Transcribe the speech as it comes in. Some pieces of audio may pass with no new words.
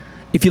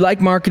If you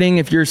like marketing,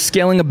 if you're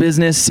scaling a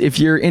business, if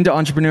you're into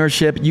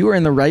entrepreneurship, you are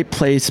in the right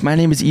place. My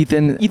name is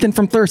Ethan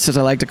from Thirst, as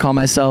I like to call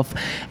myself,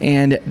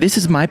 and this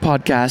is my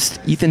podcast,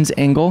 Ethan's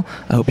Angle.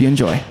 I hope you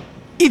enjoy.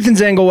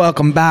 Ethan's Angle,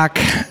 welcome back.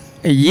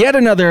 Yet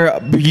another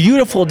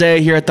beautiful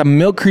day here at the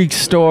Mill Creek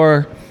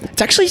store.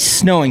 It's actually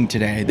snowing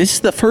today. This is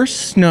the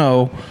first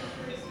snow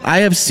I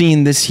have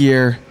seen this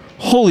year.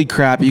 Holy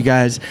crap, you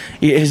guys.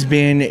 It has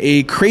been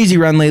a crazy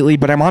run lately,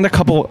 but I'm on a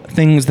couple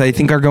things that I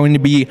think are going to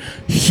be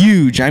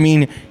huge. I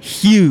mean,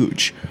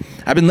 huge.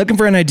 I've been looking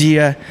for an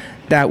idea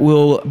that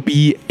will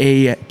be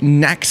a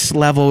next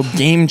level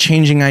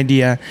game-changing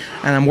idea,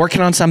 and I'm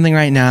working on something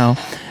right now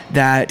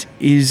that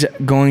is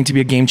going to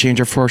be a game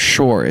changer for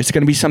sure. It's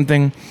going to be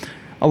something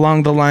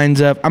along the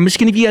lines of, I'm just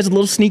going to give you guys a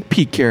little sneak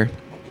peek here.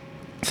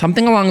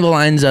 Something along the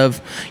lines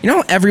of,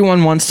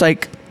 everyone wants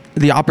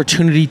the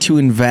opportunity to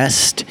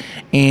invest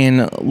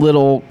in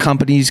little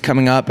companies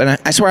coming up, and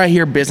I swear I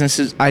hear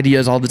business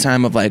ideas all the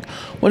time of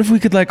what if we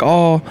could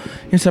all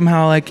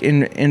somehow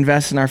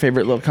invest in our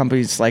favorite little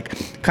companies,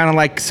 kind of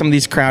like some of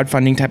these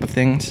crowdfunding type of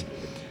things.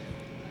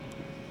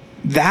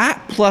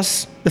 That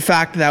plus the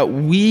fact that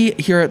we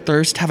here at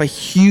Thirst have a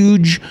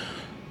huge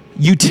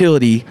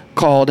utility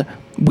called,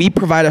 we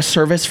provide a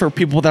service for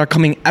people that are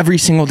coming every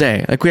single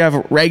day. We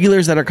have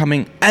regulars that are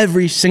coming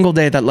every single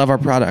day that love our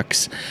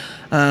products.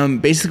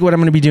 Basically what I'm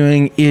going to be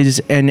doing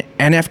is an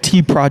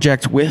NFT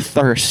project with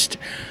Thirst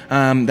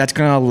that's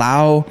going to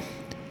allow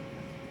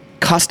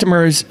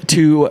customers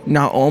to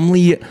not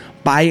only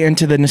buy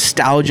into the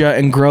nostalgia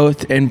and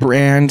growth and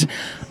brand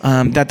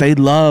that they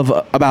love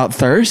about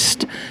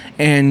Thirst,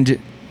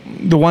 and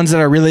the ones that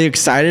are really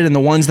excited and the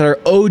ones that are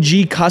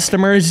OG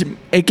customers,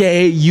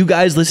 aka you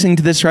guys listening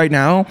to this right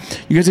now,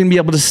 you guys are going to be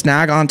able to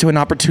snag onto an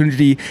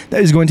opportunity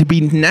that is going to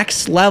be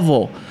next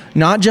level.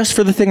 Not just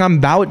for the thing I'm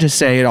about to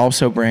say it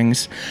also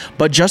brings,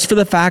 but just for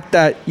the fact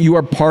that you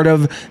are part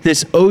of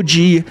this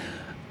OG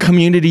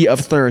community of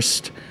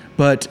Thirst.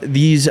 But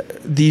this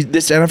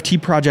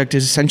NFT project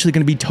is essentially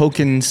going to be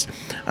tokens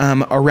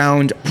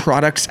around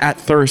products at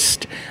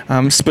Thirst,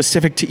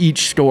 specific to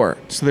each store.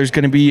 So there's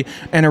going to be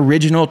an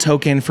original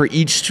token for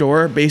each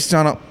store based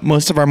on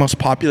most of our most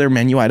popular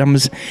menu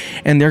items,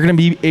 and they're going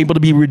to be able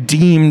to be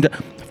redeemed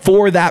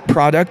for that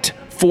product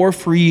for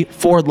free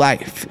for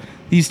life.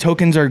 These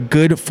tokens are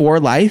good for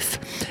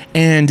life,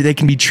 and they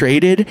can be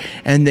traded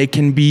and they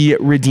can be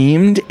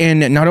redeemed.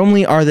 And not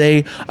only are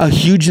they a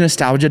huge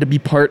nostalgia to be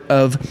part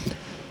of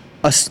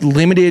a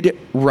limited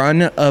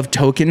run of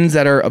tokens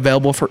that are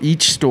available for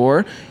each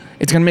store,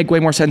 it's going to make way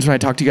more sense when I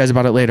talk to you guys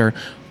about it later.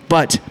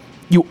 But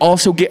you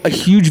also get a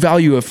huge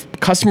value if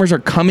customers are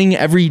coming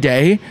every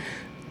day.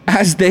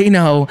 As they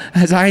know,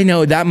 as I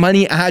know, that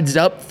money adds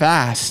up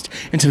fast.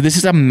 And so this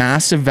is a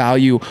massive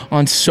value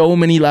on so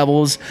many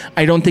levels.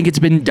 I don't think it's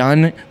been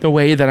done the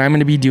way that I'm going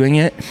to be doing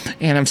it,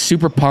 and I'm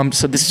super pumped.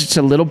 So this is just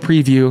a little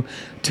preview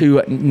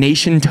to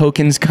Nation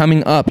tokens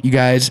coming up, you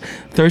guys.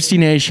 Thirsty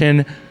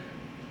Nation,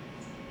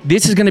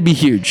 this is going to be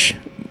huge.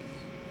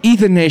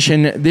 Ethan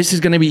Nation, this is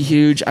going to be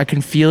huge. I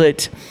can feel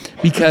it,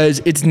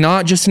 because it's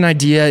not just an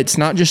idea. It's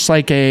not just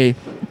a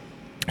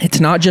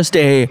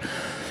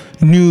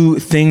new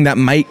thing that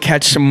might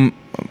catch some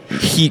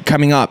heat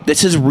coming up.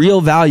 This is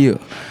real value.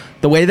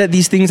 The way that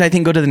these things, I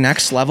think, go to the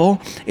next level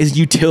is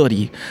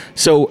utility.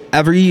 So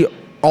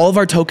all of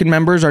our token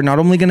members are not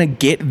only going to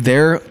get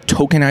their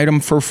token item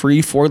for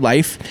free for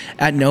life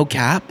at no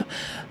cap,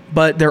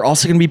 but they're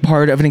also going to be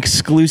part of an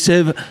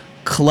exclusive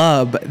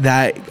club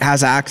that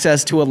has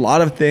access to a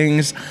lot of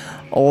things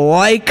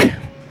like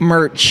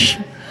merch.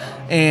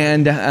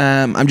 And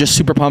I'm just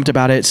super pumped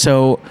about it.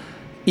 So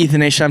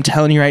Ethan Nation, I'm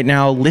telling you right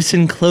now,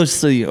 listen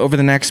closely over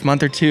the next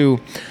month or two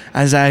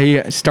as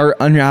I start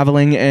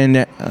unraveling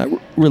and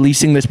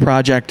releasing this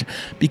project,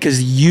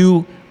 because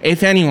you,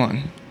 if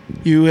anyone,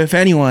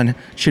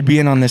 should be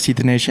in on this,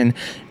 Ethan Nation,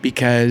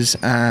 because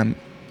I'm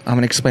going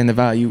to explain the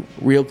value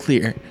real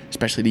clear,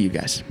 especially to you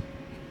guys.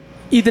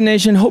 Ethan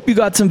Nation, hope you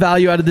got some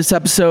value out of this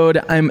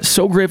episode. I'm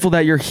so grateful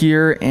that you're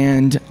here,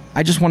 and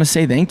I just want to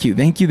say thank you.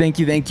 Thank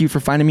you for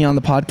finding me on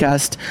the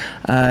podcast.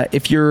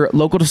 If you're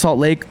local to Salt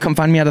Lake, come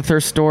find me at a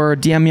Thirst store.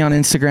 DM me on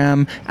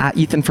Instagram at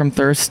Ethan from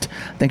Thirst.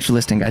 Thanks for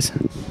listening, guys.